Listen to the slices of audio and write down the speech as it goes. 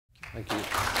Thank you.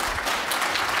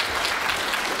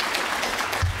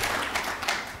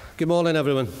 Good morning,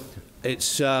 everyone.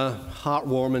 It's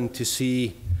heartwarming to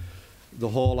see the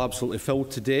hall absolutely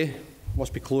filled today.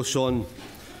 Must be close on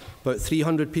about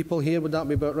 300 people here, would that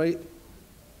be about right?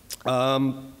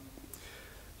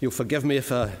 You'll forgive me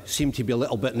if I seem to be a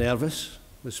little bit nervous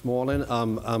this morning.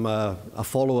 I'm a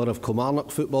follower of Kilmarnock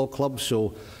Football Club,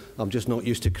 so I'm just not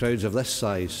used to crowds of this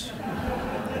size.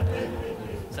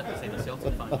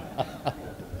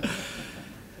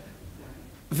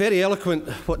 Very eloquent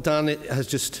what Dan has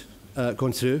just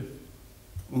gone through.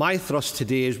 My thrust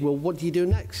today is, well, what do you do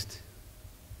next?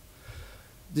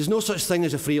 There's no such thing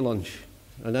as a free lunch.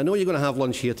 And I know you're going to have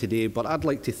lunch here today, but I'd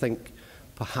like to think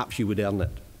perhaps you would earn it.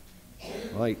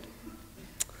 Right.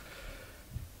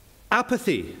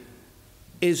 Apathy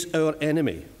is our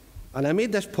enemy. And I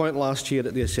made this point last year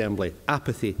at the Assembly.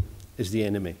 Apathy is the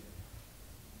enemy.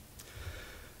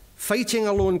 Fighting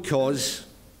a lone cause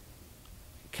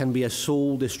can be a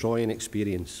soul-destroying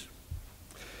experience.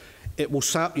 It will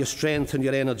sap your strength and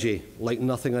your energy like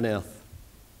nothing on earth.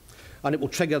 And it will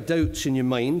trigger doubts in your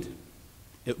mind.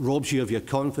 It robs you of your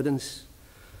confidence.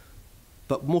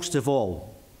 But most of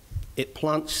all, it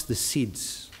plants the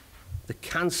seeds, the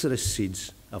cancerous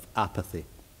seeds of apathy.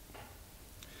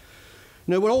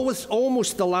 Now, we're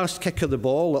almost the last kick of the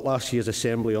ball at last year's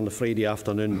Assembly on the Friday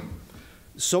afternoon.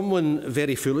 Someone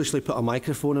very foolishly put a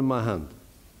microphone in my hand.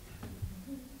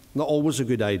 Not always a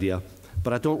good idea,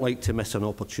 but I don't like to miss an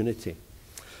opportunity.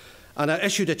 And I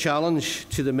issued a challenge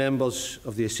to the members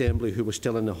of the Assembly who were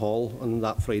still in the hall on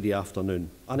that Friday afternoon,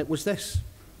 and it was this.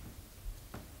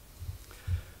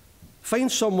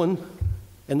 Find someone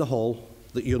in the hall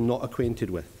that you're not acquainted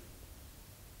with.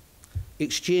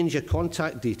 Exchange your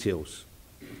contact details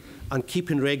and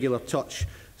keep in regular touch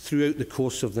throughout the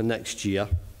course of the next year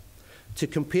to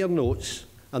compare notes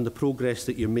and the progress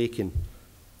that you're making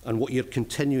and what your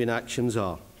continuing actions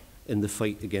are in the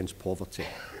fight against poverty.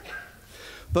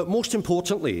 But most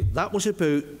importantly, that was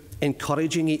about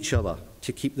encouraging each other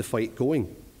to keep the fight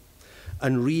going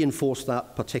and reinforce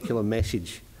that particular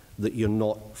message that you're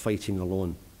not fighting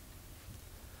alone.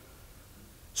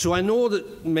 So I know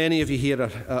that many of you here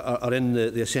are in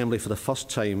the Assembly for the first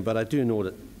time, but I do know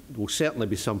that there will certainly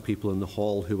be some people in the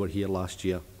hall who were here last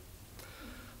year.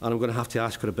 And I'm going to have to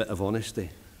ask for a bit of honesty.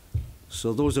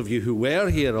 So those of you who were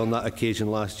here on that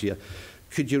occasion last year,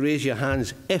 could you raise your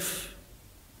hands if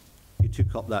you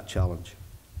took up that challenge?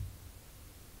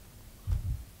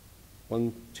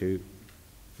 1, 2.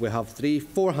 We have 3,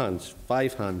 4 hands,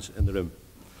 5 hands in the room.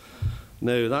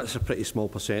 Now, that's a pretty small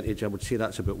percentage. I would say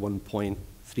that's about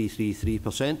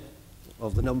 1.333%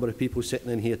 of the number of people sitting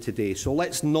in here today. So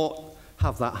let's not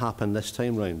have that happen this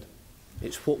time round.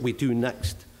 It's what we do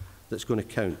next that's going to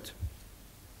count.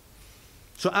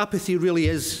 So apathy really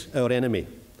is our enemy,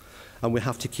 and we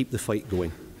have to keep the fight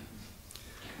going.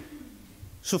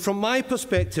 So from my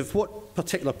perspective, what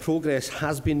particular progress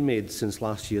has been made since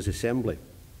last year's Assembly?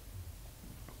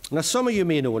 Now, some of you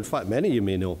may know, in fact, many of you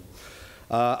may know,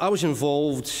 I was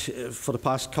involved for the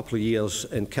past couple of years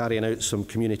in carrying out some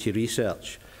community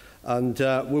research. And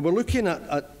we were looking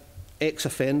at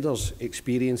ex-offenders'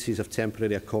 experiences of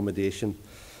temporary accommodation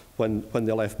when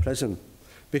they left prison.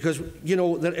 Because, you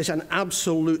know, there is an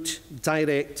absolute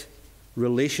direct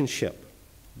relationship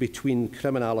between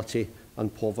criminality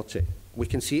and poverty. We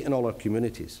can see it in all our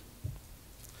communities.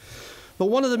 But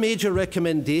one of the major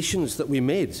recommendations that we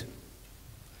made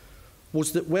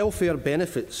was that welfare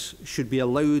benefits should be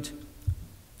allowed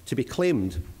to be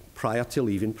claimed prior to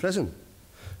leaving prison,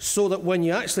 so that when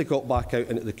you actually got back out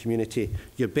into the community,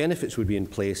 your benefits would be in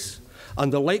place,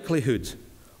 and the likelihood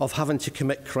of having to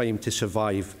commit crime to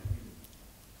survive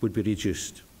would be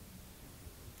reduced.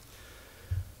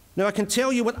 Now, I can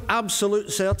tell you with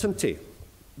absolute certainty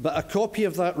that a copy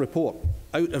of that report,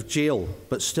 out of jail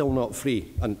but still not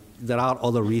free, and there are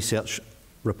other research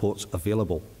reports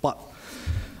available, but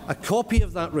a copy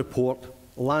of that report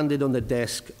landed on the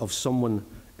desk of someone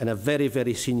in a very,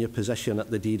 very senior position at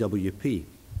the DWP.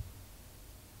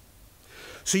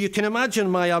 So you can imagine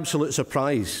my absolute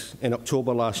surprise in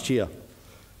October last year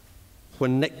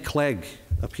when Nick Clegg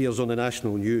appears on the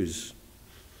national news,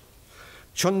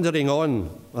 chundering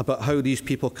on about how these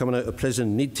people coming out of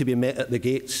prison need to be met at the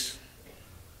gates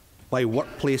by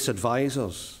workplace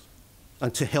advisors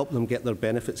and to help them get their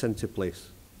benefits into place.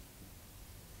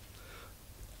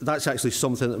 That's actually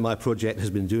something that my project has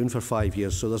been doing for 5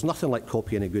 years, so there's nothing like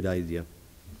copying a good idea.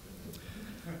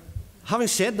 Having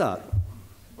said that,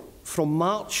 from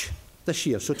March this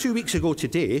year, so 2 weeks ago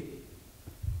today,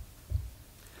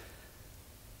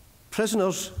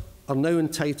 prisoners are now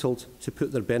entitled to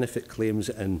put their benefit claims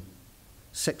in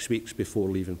 6 weeks before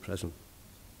leaving prison.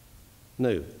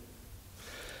 Now,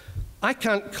 I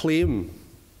can't claim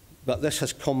that this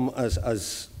has come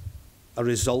as a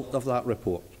result of that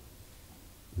report.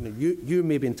 You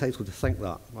may be entitled to think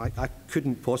that. I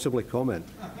couldn't possibly comment.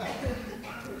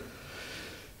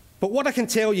 But what I can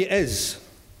tell you is,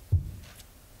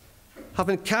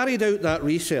 having carried out that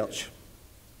research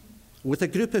with a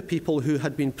group of people who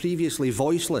had been previously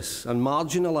voiceless and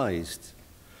marginalised,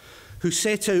 who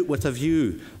set out with a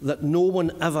view that no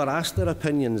one ever asked their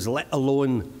opinions, let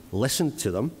alone listened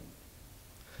to them,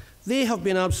 they have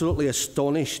been absolutely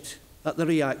astonished at the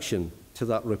reaction to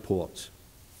that report.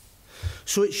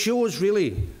 So it shows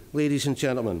really, ladies and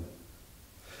gentlemen,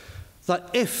 that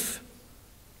if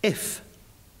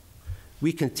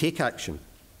we can take action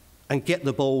and get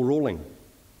the ball rolling,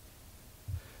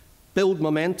 build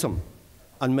momentum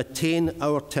and maintain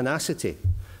our tenacity,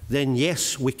 then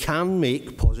yes, we can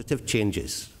make positive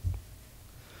changes.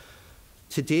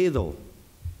 Today, though,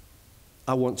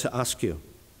 I want to ask you,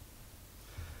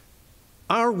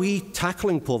 are we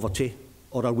tackling poverty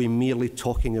or are we merely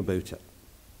talking about it?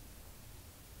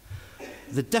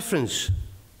 The difference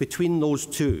between those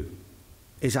two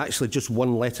is actually just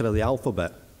one letter of the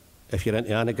alphabet. If you're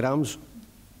into anagrams,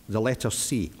 the letter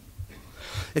C.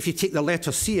 If you take the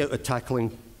letter C out of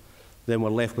tackling, then we're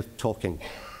left with talking.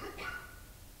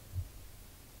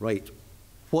 Right.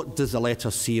 What does the letter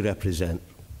C represent?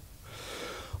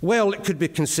 Well, it could be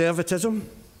conservatism.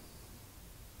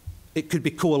 It could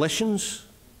be coalitions.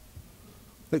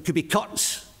 It could be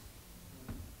cuts.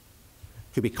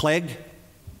 It could be Clegg.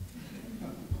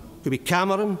 It could be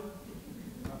Cameron.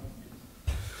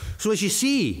 So as you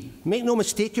see, make no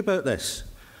mistake about this,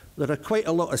 there are quite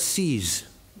a lot of C's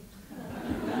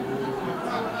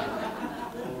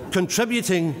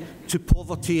contributing to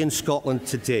poverty in Scotland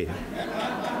today.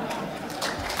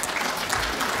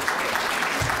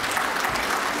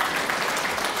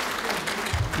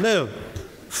 Now,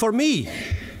 for me,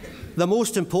 the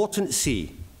most important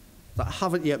C that I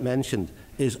haven't yet mentioned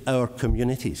is our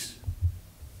communities.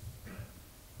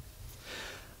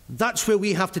 That's where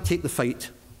we have to take the fight,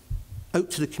 out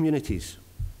to the communities.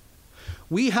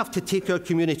 We have to take our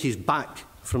communities back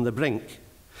from the brink,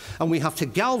 and we have to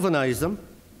galvanise them,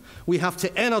 we have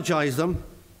to energise them,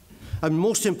 and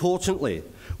most importantly,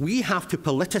 we have to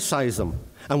politicise them,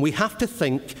 and we have to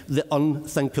think the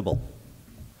unthinkable.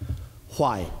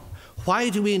 Why? Why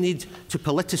do we need to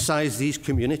politicise these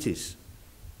communities?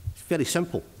 It's very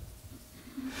simple.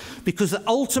 Because the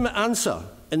ultimate answer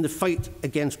in the fight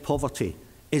against poverty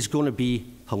is going to be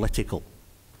political.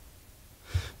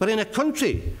 But in a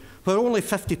country where only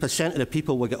 50% of the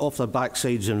people will get off their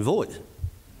backsides and vote,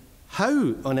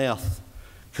 how on earth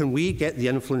can we get the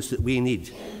influence that we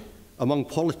need among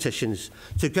politicians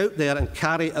to go out there and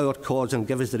carry our cause and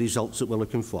give us the results that we're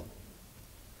looking for?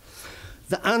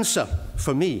 The answer,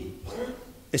 for me,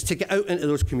 is to get out into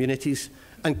those communities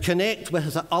and connect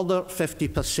with the other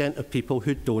 50% of people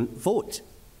who don't vote.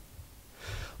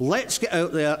 Let's get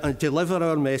out there and deliver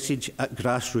our message at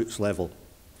grassroots level.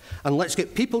 And let's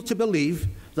get people to believe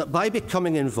that by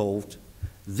becoming involved,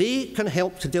 they can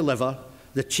help to deliver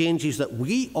the changes that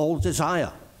we all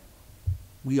desire,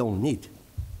 we all need.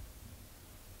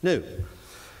 Now,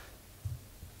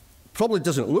 probably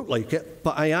doesn't look like it,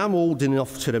 but I am old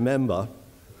enough to remember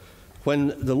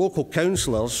when the local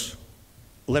councillors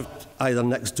lived either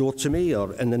next door to me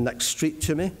or in the next street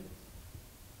to me.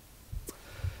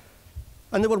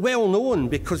 And they were well known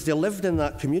because they lived in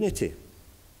that community.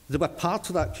 They were part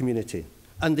of that community.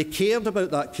 And they cared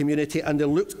about that community and they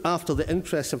looked after the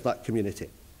interests of that community.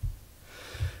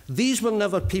 These were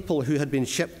never people who had been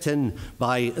shipped in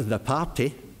by the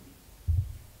party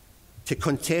to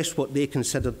contest what they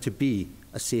considered to be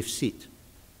a safe seat.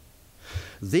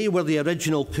 They were the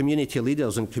original community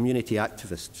leaders and community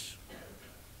activists.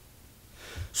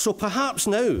 So perhaps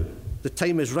now the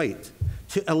time is right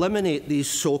to eliminate these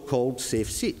so-called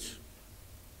safe seats.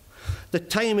 The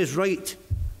time is right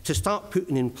to start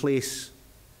putting in place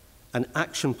an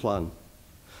action plan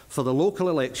for the local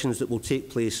elections that will take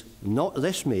place not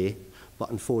this May, but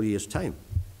in 4 years' time.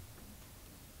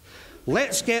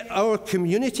 Let's get our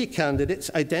community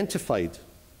candidates identified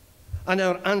and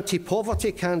our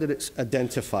anti-poverty candidates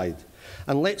identified,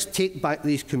 and let's take back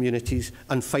these communities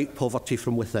and fight poverty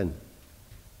from within.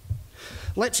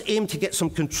 Let's aim to get some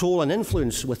control and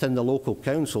influence within the local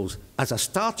councils as a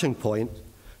starting point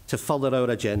to further our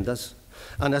agendas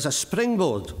and as a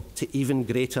springboard to even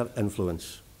greater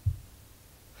influence.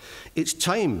 It's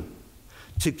time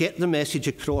to get the message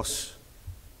across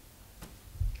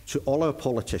to all our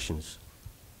politicians,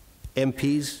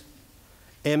 MPs,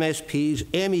 MSPs,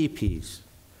 MEPs,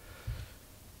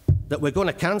 that we're going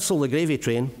to cancel the gravy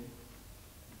train,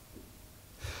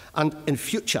 and in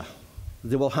future,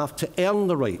 they will have to earn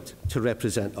the right to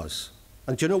represent us.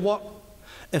 And do you know what?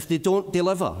 If they don't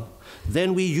deliver,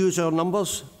 then we use our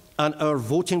numbers and our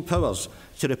voting powers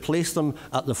to replace them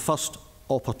at the first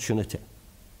opportunity.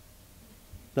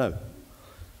 Now,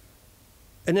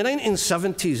 in the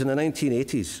 1970s and the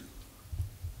 1980s,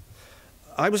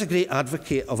 I was a great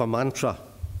advocate of a mantra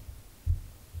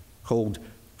called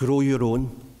grow your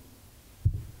own.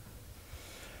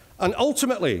 And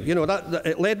ultimately, you know,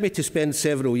 it led me to spend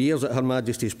several years at Her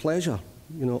Majesty's pleasure.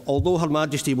 You know, although Her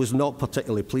Majesty was not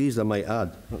particularly pleased, I might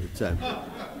add, at the time.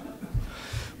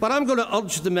 But I'm going to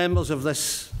urge the members of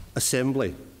this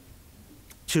Assembly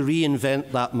to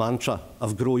reinvent that mantra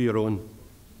of grow your own.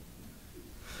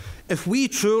 If we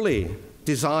truly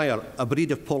desire a breed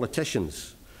of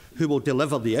politicians who will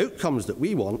deliver the outcomes that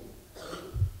we want,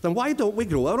 then why don't we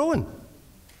grow our own?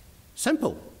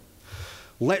 Simple.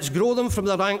 Let's grow them from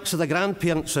the ranks of the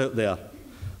grandparents out there,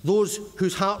 those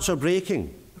whose hearts are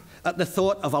breaking at the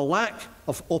thought of a lack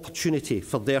of opportunity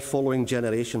for their following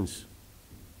generations.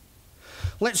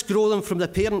 Let's grow them from the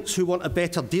parents who want a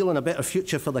better deal and a better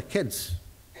future for their kids.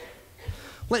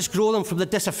 Let's grow them from the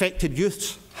disaffected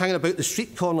youths hanging about the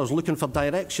street corners looking for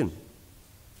direction.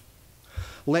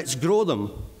 Let's grow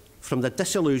them from the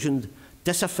disillusioned,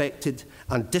 disaffected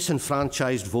and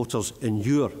disenfranchised voters in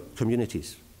your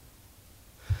communities.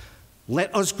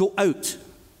 Let us go out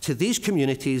to these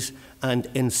communities and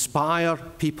inspire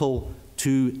people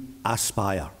to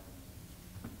aspire.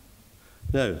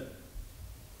 Now,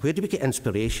 where do we get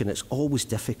inspiration? It's always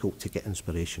difficult to get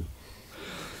inspiration.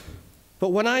 But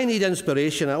when I need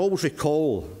inspiration, I always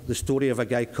recall the story of a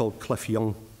guy called Cliff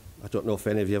Young. I don't know if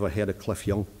any of you ever heard of Cliff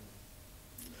Young.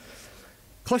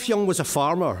 Cliff Young was a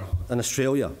farmer in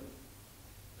Australia.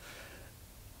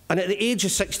 And at the age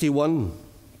of 61,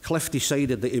 Cliff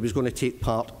decided that he was going to take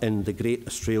part in the Great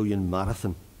Australian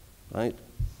Marathon. Right?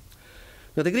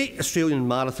 Now, the Great Australian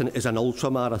Marathon is an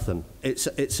ultra-marathon.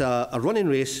 It's a running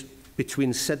race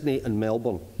between Sydney and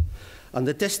Melbourne. And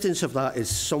the distance of that is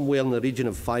somewhere in the region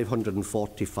of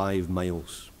 545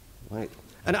 miles. Right?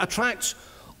 And it attracts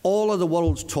all of the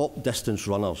world's top distance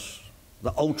runners,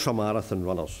 the ultra-marathon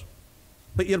runners.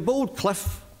 But your bold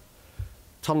Cliff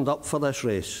turned up for this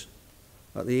race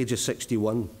at the age of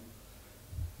 61,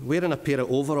 wearing a pair of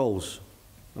overalls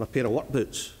and a pair of work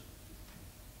boots.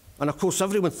 And of course,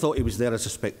 everyone thought he was there as a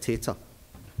spectator.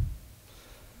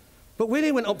 But when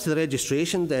he went up to the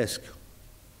registration desk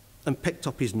and picked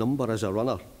up his number as a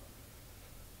runner,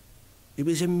 he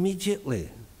was immediately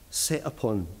set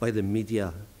upon by the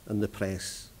media and the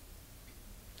press.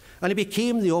 And he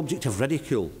became the object of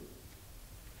ridicule.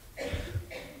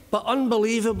 But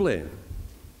unbelievably,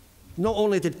 not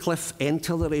only did Cliff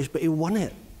enter the race, but he won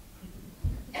it.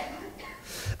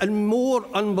 And more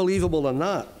unbelievable than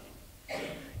that,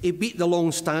 he beat the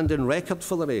long-standing record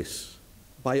for the race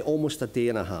by almost a day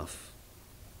and a half.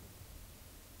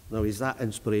 Now, is that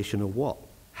inspiration of what?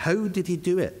 How did he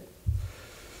do it?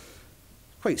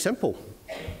 Quite simple.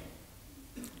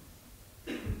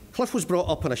 Cliff was brought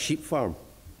up on a sheep farm.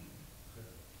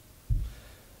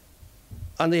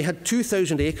 And they had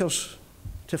 2,000 acres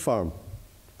to farm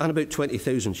and about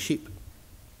 20,000 sheep.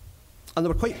 And they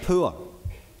were quite poor.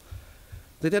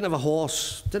 They didn't have a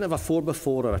horse, didn't have a 4x4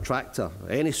 or a tractor, or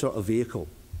any sort of vehicle.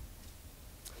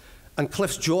 And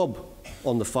Cliff's job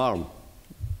on the farm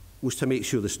was to make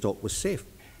sure the stock was safe.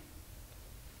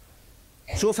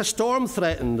 So if a storm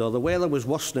threatened or the weather was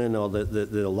worsening or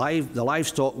the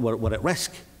livestock were at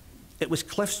risk, it was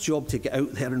Cliff's job to get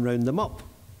out there and round them up,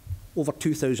 over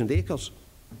 2,000 acres.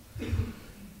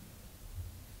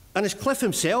 And as Cliff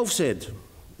himself said,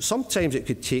 sometimes it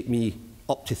could take me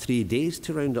up to 3 days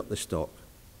to round up the stock.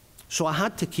 So I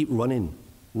had to keep running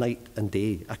night and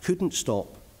day. I couldn't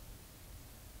stop.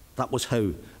 That was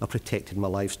how I protected my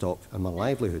livestock and my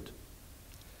livelihood.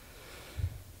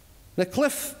 Now,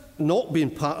 Cliff, not being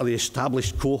part of the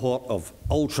established cohort of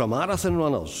ultra-marathon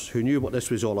runners who knew what this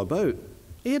was all about,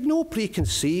 he had no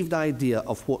preconceived idea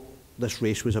of what this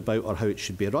race was about or how it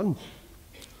should be run.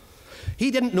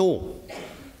 He didn't know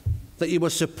that he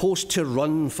was supposed to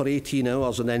run for 18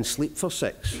 hours and then sleep for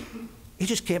 6. He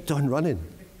just kept on running.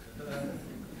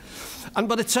 And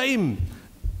by the time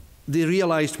they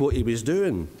realised what he was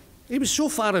doing, he was so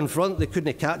far in front they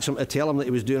couldn't catch him to tell him that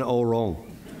he was doing it all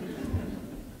wrong.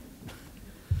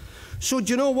 So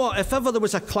do you know what? If ever there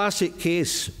was a classic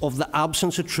case of the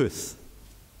absence of truth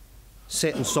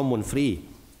setting someone free,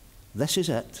 this is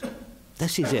it.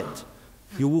 This is it.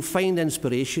 You will find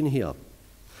inspiration here.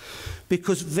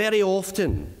 Because very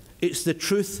often it's the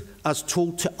truth as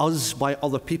told to us by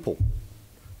other people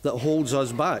that holds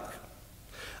us back,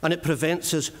 and it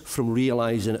prevents us from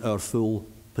realising our full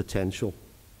potential.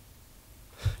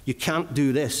 You can't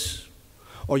do this,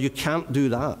 or you can't do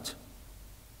that,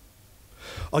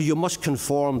 or you must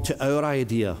conform to our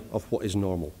idea of what is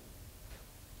normal.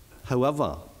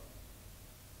 However,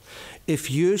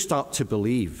 if you start to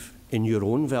believe in your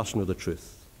own version of the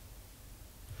truth,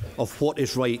 of what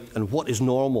is right and what is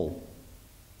normal,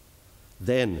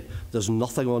 then there's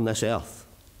nothing on this earth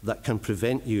that can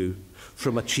prevent you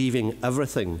from achieving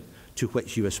everything to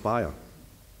which you aspire.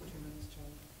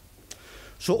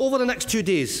 So over the next 2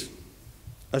 days,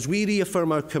 as we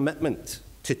reaffirm our commitment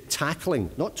to tackling,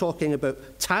 not talking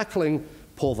about, tackling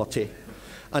poverty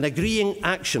and agreeing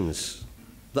actions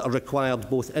that are required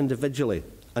both individually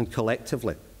and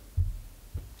collectively,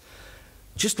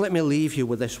 just let me leave you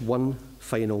with this one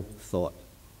final thought.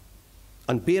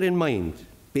 And bear in mind,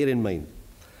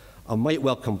 I might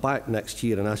well come back next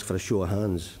year and ask for a show of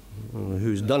hands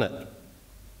who's done it.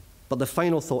 But the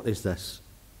final thought is this.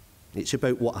 It's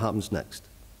about what happens next.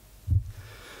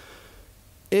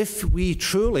 If we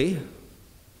truly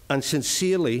and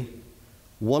sincerely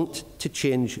want to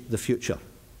change the future,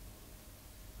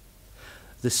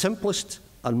 the simplest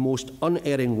and most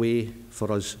unerring way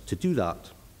for us to do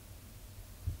that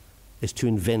is to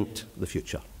invent the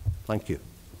future. Thank you.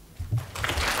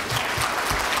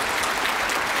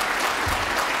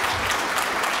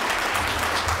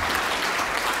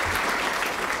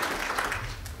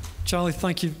 Charlie,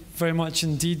 thank you very much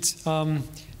indeed.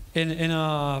 In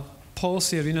a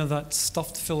policy arena that's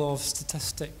stuffed full of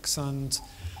statistics and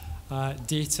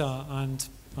data and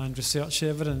research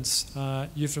evidence,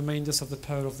 you've reminded us of the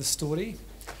power of the story,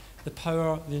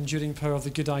 the enduring power of the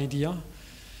good idea.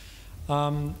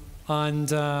 The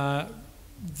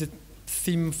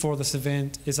theme for this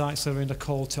event is actually around a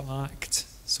call to act.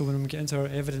 So when we get into our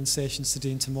evidence sessions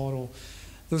today and tomorrow,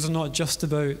 those are not just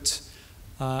about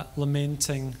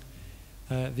lamenting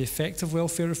the effect of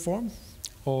welfare reform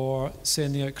or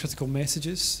sending out critical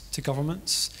messages to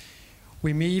governments.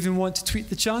 We may even want to tweet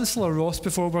the Chancellor, Ross,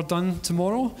 before we're done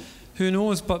tomorrow. Who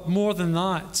knows? But more than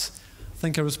that, I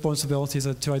think our responsibility is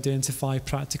to identify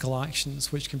practical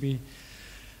actions which can be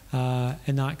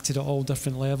enacted at all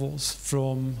different levels,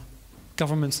 from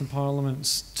governments and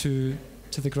parliaments to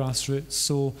the grassroots.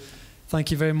 So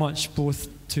thank you very much both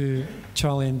to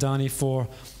Charlie and Danny for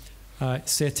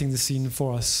setting the scene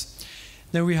for us.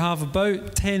 Now we have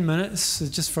about 10 minutes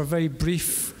just for a very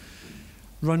brief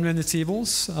run round the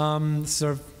tables. This is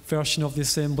our version of the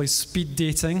Assembly speed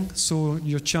dating, so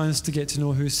your chance to get to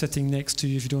know who's sitting next to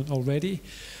you if you don't already.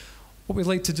 What we'd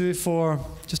like to do for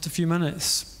just a few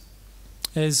minutes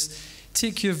is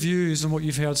take your views on what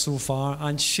you've heard so far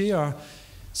and share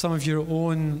some of your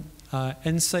own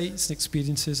insights and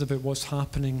experiences about what's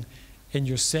happening in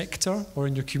your sector or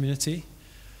in your community,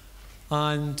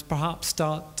 and perhaps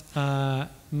start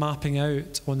mapping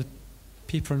out on the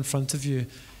paper in front of you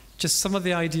just some of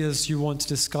the ideas you want to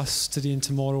discuss today and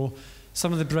tomorrow,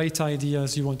 some of the bright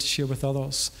ideas you want to share with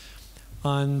others.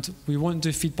 And we won't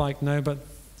do feedback now, but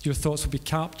your thoughts will be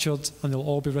captured and they'll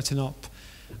all be written up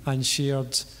and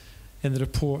shared in the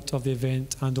report of the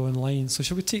event and online. So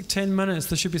shall we take 10 minutes?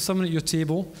 There should be someone at your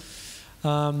table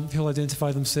who'll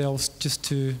identify themselves just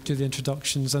to do the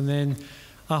introductions, and then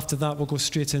after that we'll go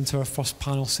straight into our first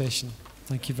panel session.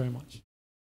 Thank you very much.